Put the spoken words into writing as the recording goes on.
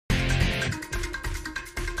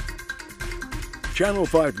Channel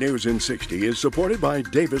 5 News in 60 is supported by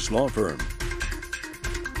Davis Law Firm.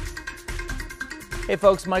 Hey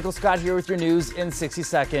folks, Michael Scott here with your news in 60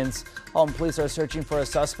 seconds. Alton police are searching for a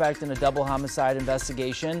suspect in a double homicide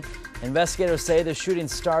investigation. Investigators say the shooting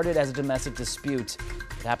started as a domestic dispute.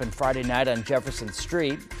 It happened Friday night on Jefferson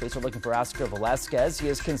Street. Police are looking for Oscar Velasquez. He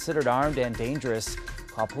is considered armed and dangerous.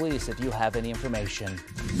 Call police if you have any information.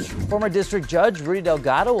 Former district judge Rudy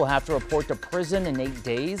Delgado will have to report to prison in 8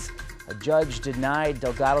 days. A judge denied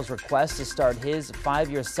Delgado's request to start his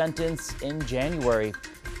 5-year sentence in January.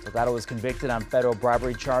 Delgado was convicted on federal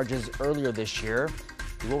bribery charges earlier this year.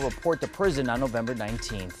 He will report to prison on November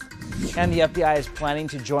 19th. And the FBI is planning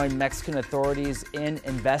to join Mexican authorities in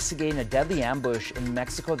investigating a deadly ambush in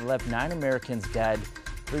Mexico that left 9 Americans dead,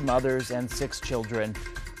 3 mothers and 6 children.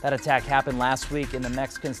 That attack happened last week in the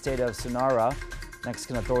Mexican state of Sonora.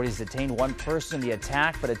 Mexican authorities detained 1 person in the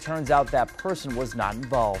attack, but it turns out that person was not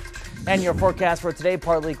involved. And your forecast for today,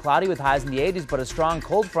 partly cloudy with highs in the 80s, but a strong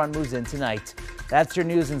cold front moves in tonight. That's your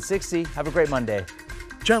news in 60. Have a great Monday.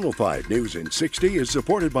 Channel 5 News in 60 is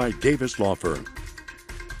supported by Davis Law Firm.